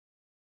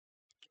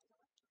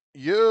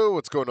Yo,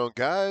 what's going on,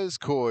 guys?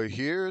 Koi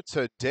here.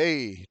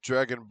 Today,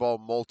 Dragon Ball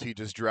Multi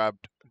just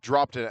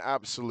dropped an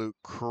absolute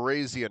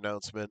crazy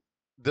announcement.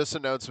 This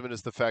announcement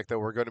is the fact that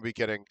we're going to be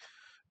getting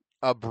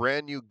a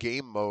brand new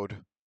game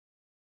mode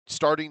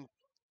starting.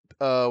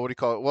 What do you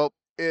call it? Well,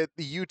 at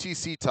the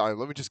UTC time.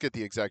 Let me just get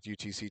the exact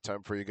UTC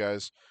time for you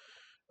guys.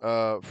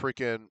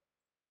 Freaking,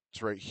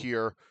 it's right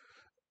here.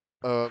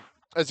 Uh,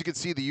 as you can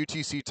see, the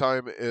UTC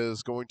time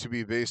is going to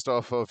be based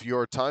off of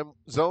your time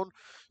zone.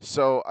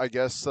 So I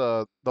guess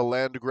the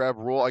land grab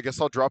rule, I guess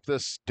I'll drop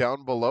this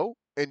down below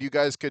and you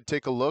guys could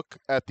take a look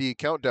at the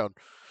countdown.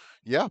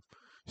 Yeah.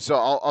 So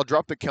I'll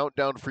drop the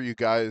countdown for you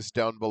guys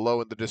down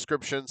below in the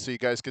description so you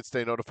guys can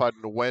stay notified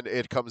on when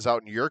it comes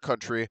out in your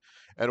country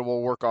and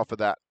we'll work off of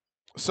that.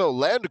 So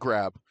land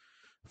grab.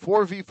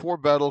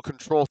 4v4 battle,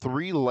 control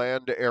 3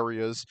 land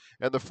areas,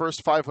 and the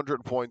first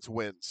 500 points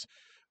wins.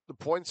 The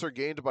points are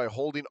gained by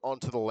holding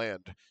onto the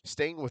land.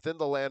 Staying within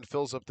the land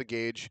fills up the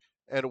gauge,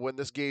 and when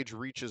this gauge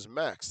reaches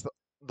max,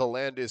 the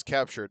land is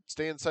captured.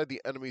 Stay inside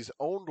the enemy's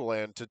owned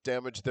land to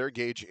damage their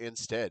gauge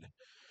instead.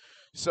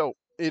 So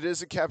it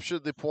is a capture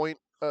the point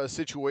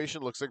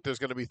situation. Looks like there's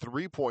going to be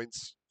 3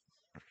 points.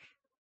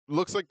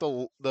 Looks like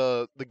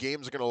the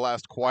games are going to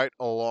last quite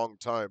a long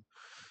time.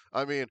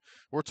 I mean,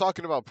 we're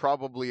talking about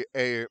probably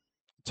a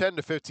 10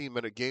 to 15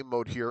 minute game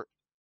mode here,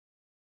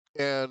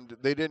 and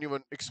they didn't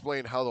even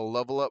explain how the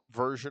level up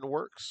version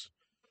works.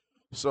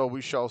 So we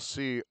shall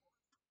see.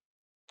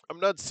 I'm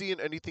not seeing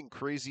anything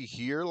crazy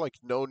here, like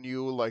no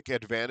new like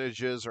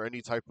advantages or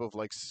any type of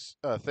like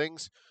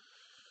things.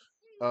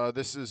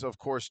 This is of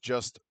course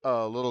just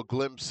little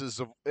glimpses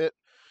of it.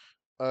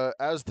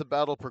 As the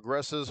battle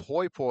progresses,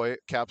 Hoi Poi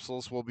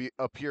capsules will be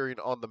appearing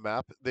on the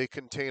map. They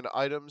contain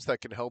items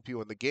that can help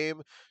you in the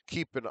game.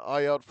 Keep an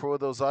eye out for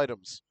those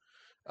items.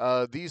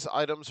 These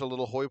items are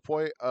little hoi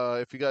poi.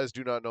 If you guys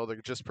do not know,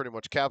 they're just pretty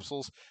much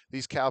capsules.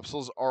 These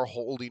capsules are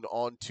holding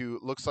on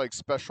to, looks like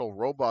special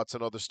robots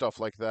and other stuff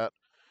like that.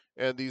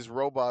 And these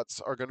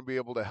robots are going to be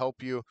able to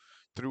help you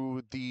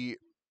through the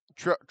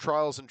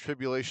trials and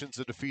tribulations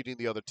of defeating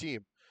the other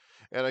team.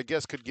 And I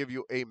guess could give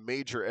you a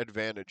major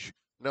advantage.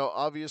 Now,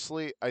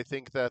 obviously, I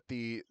think that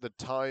the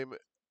time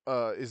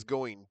is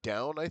going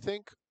down, I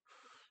think.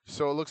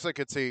 So it looks like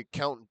it's a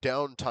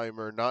countdown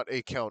timer, not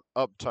a count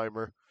up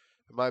timer.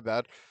 My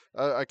bad.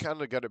 I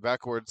kind of got it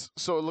backwards.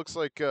 So it looks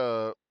like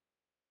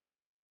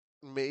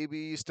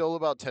maybe still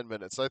about 10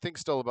 minutes. I think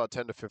still about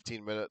 10 to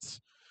 15 minutes.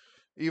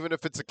 Even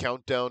if it's a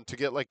countdown, to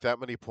get like that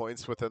many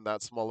points within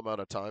that small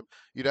amount of time,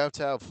 you'd have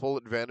to have full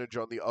advantage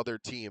on the other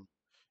team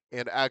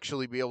and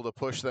actually be able to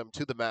push them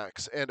to the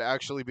max and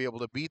actually be able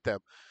to beat them.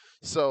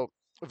 So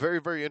very,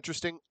 very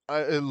interesting.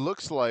 It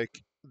looks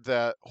like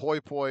that Hoi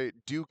Poi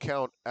do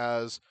count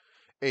as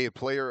a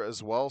player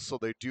as well, so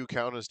they do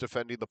count as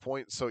defending the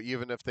point. So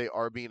even if they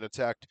are being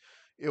attacked,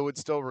 it would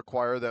still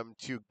require them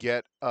to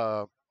get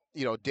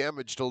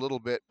damaged a little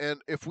bit.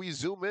 And if we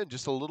zoom in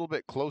just a little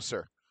bit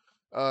closer,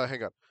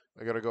 hang on,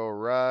 I gotta go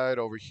right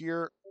over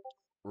here,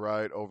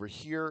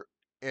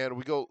 and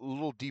we go a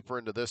little deeper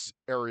into this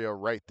area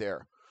right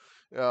there.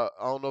 I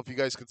don't know if you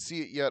guys can see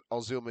it yet.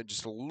 I'll zoom in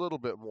just a little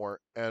bit more,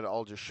 and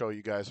I'll just show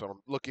you guys what I'm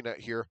looking at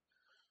here.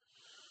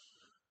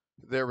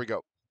 There we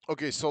go.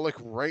 Okay, so like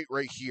right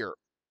here.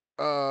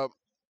 Uh,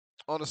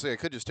 Honestly, I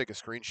could just take a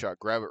screenshot,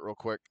 grab it real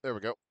quick. There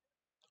we go.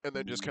 And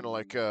then just kind of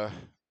like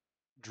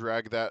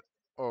drag that.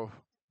 Oh,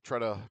 try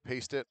to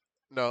paste it.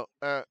 No,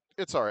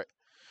 it's all right.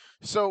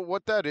 So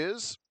what that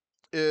is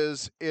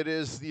it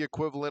is the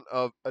equivalent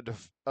of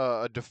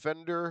a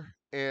defender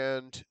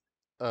and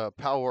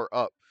power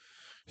up.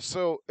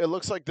 So it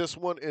looks like this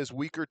one is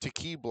weaker to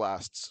key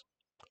blasts.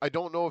 I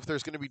don't know if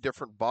there's going to be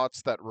different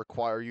bots that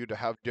require you to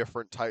have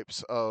different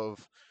types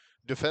of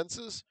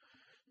defenses.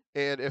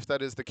 And if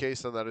that is the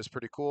case, then that is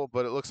pretty cool.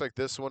 But it looks like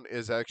this one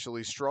is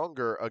actually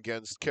stronger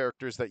against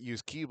characters that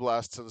use key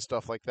blasts and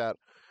stuff like that,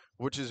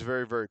 which is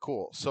very, very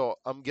cool. So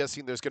I'm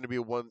guessing there's going to be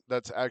one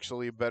that's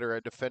actually better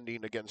at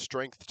defending against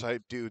strength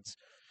type dudes.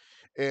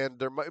 And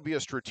there might be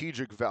a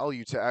strategic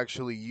value to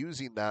actually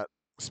using that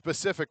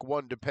specific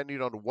one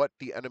depending on what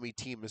the enemy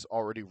team is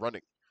already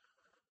running.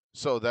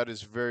 So that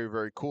is very,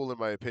 very cool in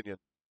my opinion.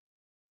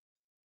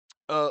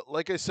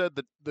 Like I said,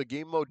 the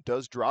game mode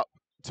does drop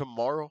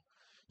tomorrow.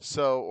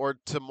 So, or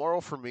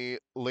tomorrow for me,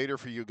 later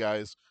for you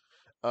guys.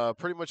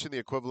 Pretty much in the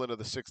equivalent of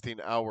the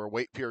 16-hour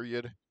wait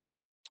period.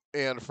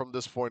 And from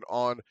this point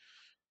on,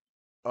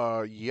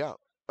 yeah.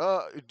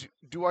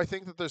 Do I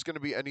think that there's going to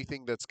be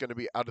anything that's going to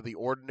be out of the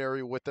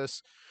ordinary with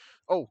this?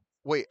 Oh,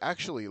 wait,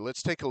 actually,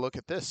 let's take a look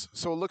at this.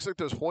 So it looks like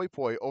there's hoi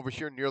poi over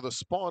here near the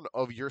spawn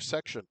of your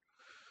section.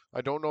 I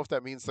don't know if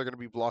that means they're going to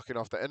be blocking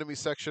off the enemy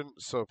section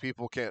so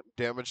people can't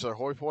damage their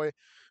hoi poi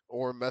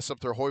or mess up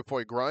their hoi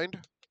poi grind.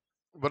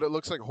 But it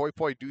looks like hoi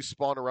poi do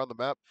spawn around the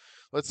map.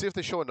 Let's see if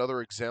they show another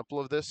example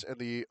of this in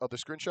the other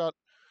screenshot.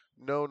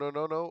 No, no,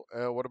 no, no.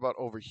 What about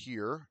over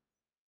here?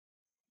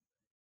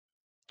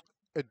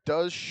 It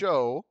does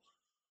show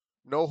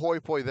no hoi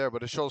poi there,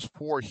 but it shows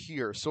 4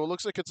 here. So it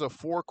looks like it's a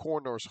 4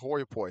 corners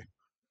hoi poi.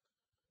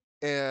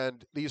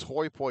 And these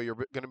hoi poi, you're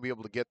going to be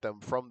able to get them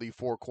from the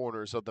four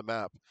corners of the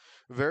map.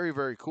 Very,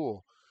 very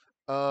cool.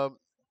 Um,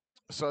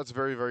 so that's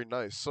very, very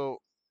nice. So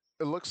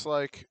it looks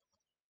like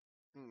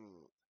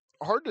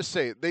hard to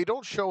say. They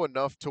don't show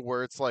enough to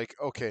where it's like,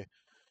 okay,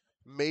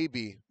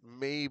 maybe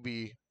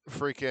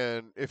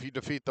freaking if you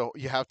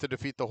have to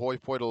defeat the hoi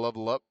poi to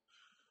level up,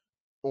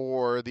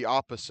 or the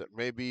opposite.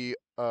 Maybe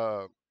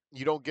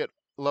you don't get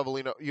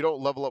leveling up, you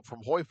don't level up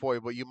from hoi poi,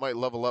 but you might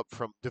level up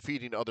from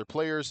defeating other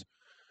players.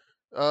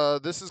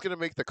 This is going to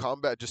make the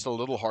combat just a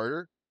little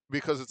harder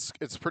because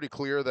it's pretty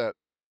clear that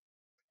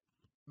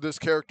this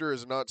character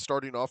is not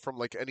starting off from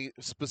like any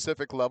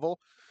specific level.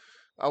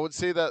 I would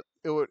say that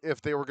it would,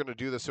 if they were going to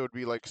do this, it would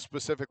be like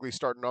specifically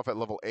starting off at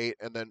level 8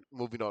 and then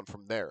moving on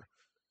from there.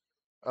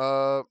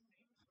 Uh,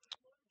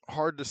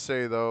 Hard to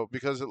say though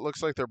because it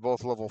looks like they're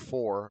both level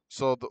 4,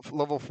 so the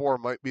level 4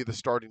 might be the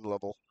starting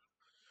level.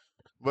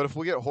 But if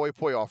we get hoi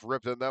poi off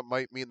rip, then that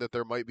might mean that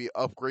there might be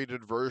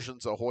upgraded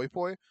versions of hoi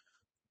poi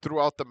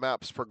throughout the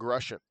map's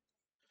progression,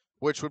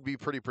 which would be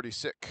pretty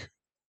sick.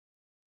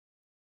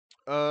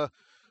 Uh,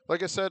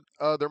 like I said,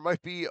 there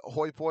might be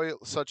hoi poi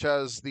such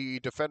as the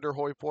defender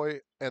hoi poi,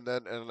 and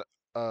then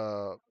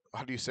how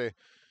do you say,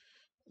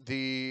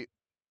 the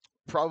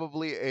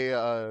probably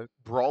a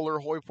brawler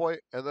hoi poi,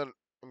 and then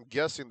I'm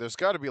guessing there's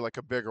got to be like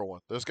a bigger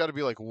one. There's got to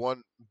be like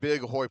one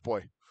big hoi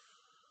poi.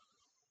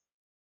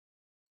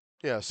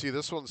 Yeah, see,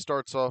 this one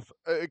starts off.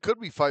 It could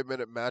be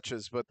 5-minute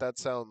matches, but that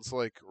sounds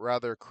like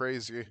rather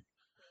crazy.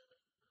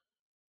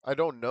 I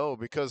don't know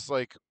because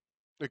like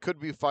it could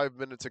be 5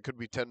 minutes, it could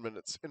be 10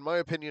 minutes. In my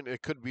opinion,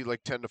 it could be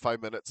like 10 to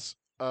 5 minutes.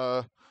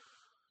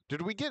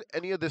 Did we get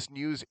any of this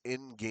news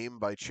in game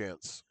by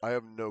chance? I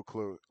have no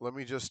clue. Let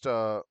me just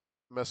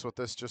mess with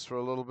this just for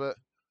a little bit.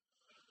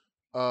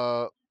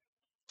 Uh,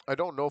 I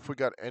don't know if we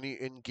got any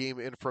in-game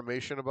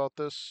information about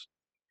this,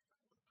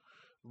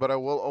 but I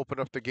will open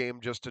up the game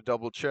just to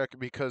double check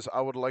because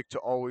I would like to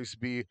always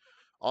be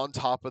on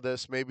top of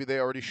this. Maybe they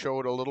already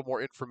showed a little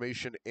more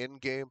information in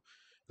game.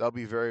 That'll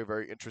be very,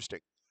 very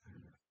interesting.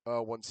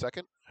 1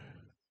 second.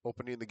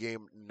 Opening the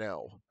game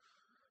now.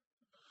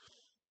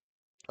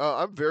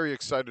 I'm very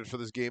excited for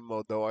this game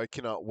mode, though. I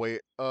cannot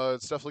wait.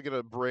 It's definitely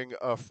going to bring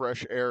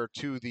fresh air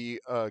to the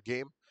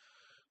game.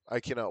 I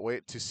cannot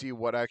wait to see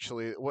what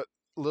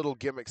little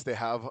gimmicks they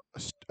have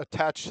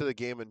attached to the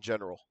game in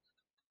general.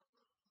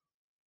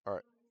 All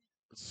right,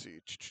 let's see.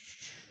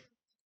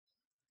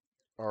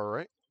 All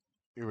right,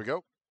 here we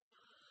go.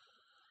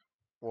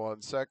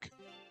 1 sec.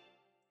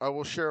 I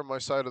will share my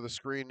side of the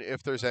screen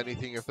if there's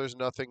anything. If there's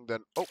nothing, then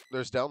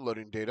there's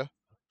downloading data.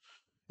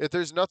 If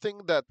there's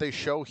nothing that they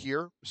show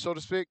here, so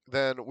to speak,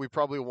 then we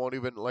probably won't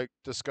even like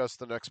discuss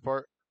the next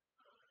part.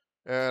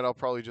 And I'll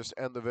probably just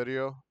end the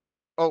video.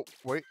 Oh,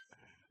 wait.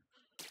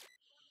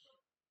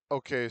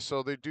 Okay,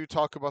 so they do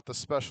talk about the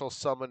special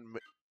summon.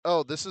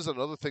 Oh, this is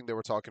another thing they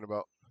were talking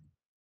about.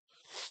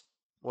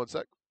 1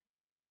 sec.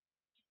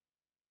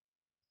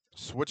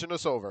 Switching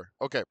us over.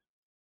 Okay.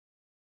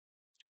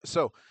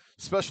 So,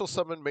 special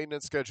summon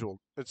maintenance schedule.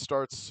 It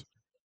starts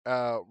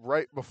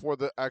right before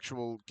the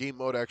actual game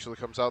mode actually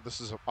comes out. This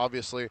is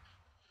obviously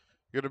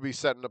going to be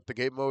setting up the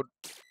game mode.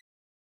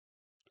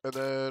 And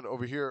then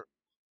over here,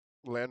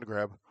 land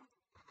grab.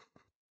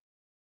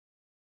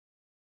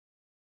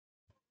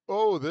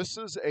 Oh, this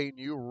is a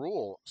new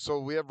rule. So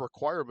we have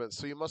requirements.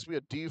 So you must be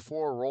a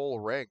D4 role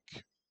rank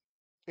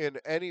in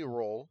any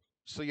role.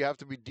 So you have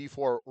to be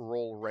D4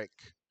 role rank.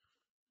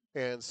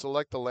 And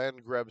select the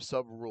land grab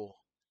sub rule.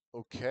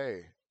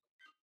 Okay.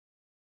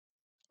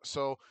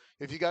 So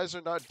if you guys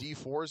are not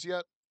D4s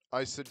yet,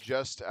 I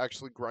suggest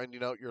actually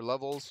grinding out your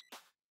levels.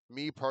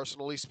 Me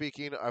personally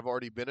speaking, I've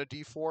already been a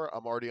D4.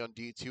 I'm already on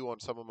D2 on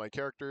some of my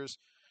characters.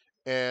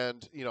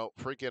 And, you know,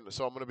 freaking,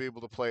 so I'm going to be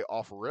able to play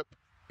off rip.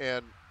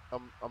 And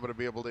I'm going to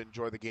be able to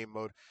enjoy the game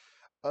mode.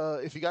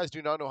 If you guys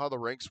do not know how the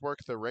ranks work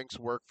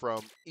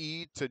from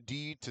E to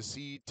D to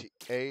C to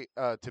A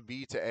to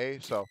B to A.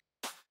 So,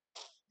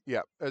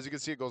 yeah, as you can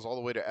see, it goes all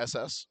the way to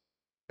SS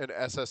and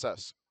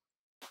SSS.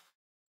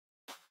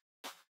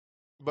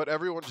 But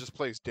everyone just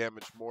plays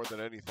damage more than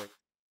anything.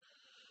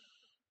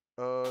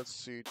 Let's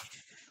see.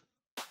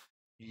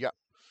 Yeah.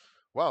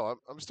 Wow,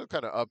 I'm still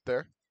kind of up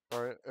there.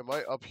 All right. Am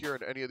I up here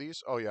in any of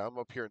these? Oh, yeah, I'm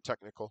up here in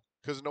technical.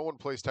 Because no one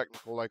plays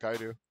technical like I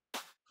do.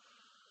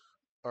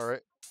 All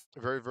right.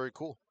 Very, very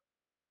cool.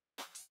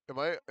 Am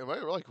I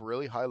like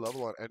really high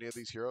level on any of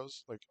these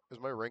heroes? Like, is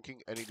my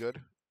ranking any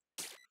good?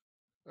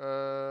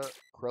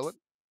 Krillin?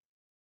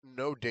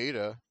 No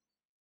data.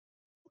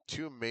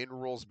 2 main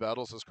rules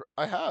battles as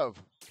I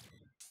have.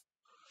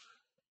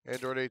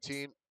 Android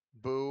 18,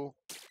 Boo,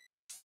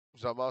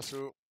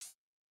 Zamasu.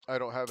 I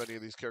don't have any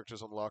of these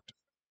characters unlocked.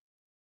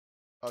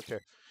 Okay.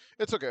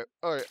 It's okay.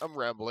 Alright, I'm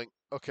rambling.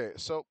 Okay,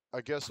 so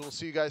I guess we'll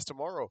see you guys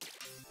tomorrow.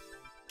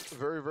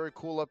 Very, very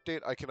cool update.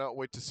 I cannot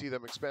wait to see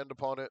them expand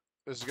upon it.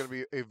 This is going to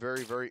be a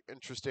very, very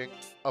interesting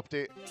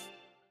update.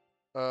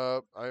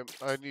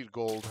 I need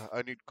gold.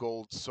 I need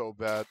gold so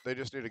bad. They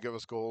just need to give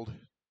us gold.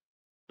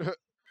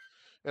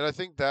 And I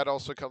think that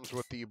also comes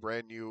with the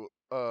brand new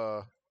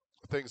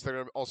things they're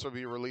going to also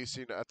be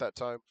releasing at that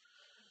time.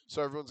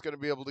 So everyone's going to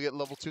be able to get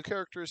level 2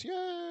 characters.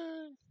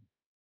 Yay!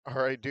 All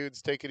right,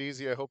 dudes, take it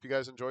easy. I hope you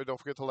guys enjoyed. Don't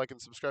forget to like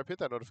and subscribe. Hit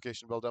that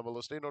notification bell down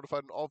below. Stay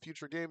notified on all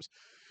future games.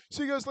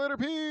 See you guys later.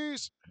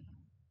 Peace!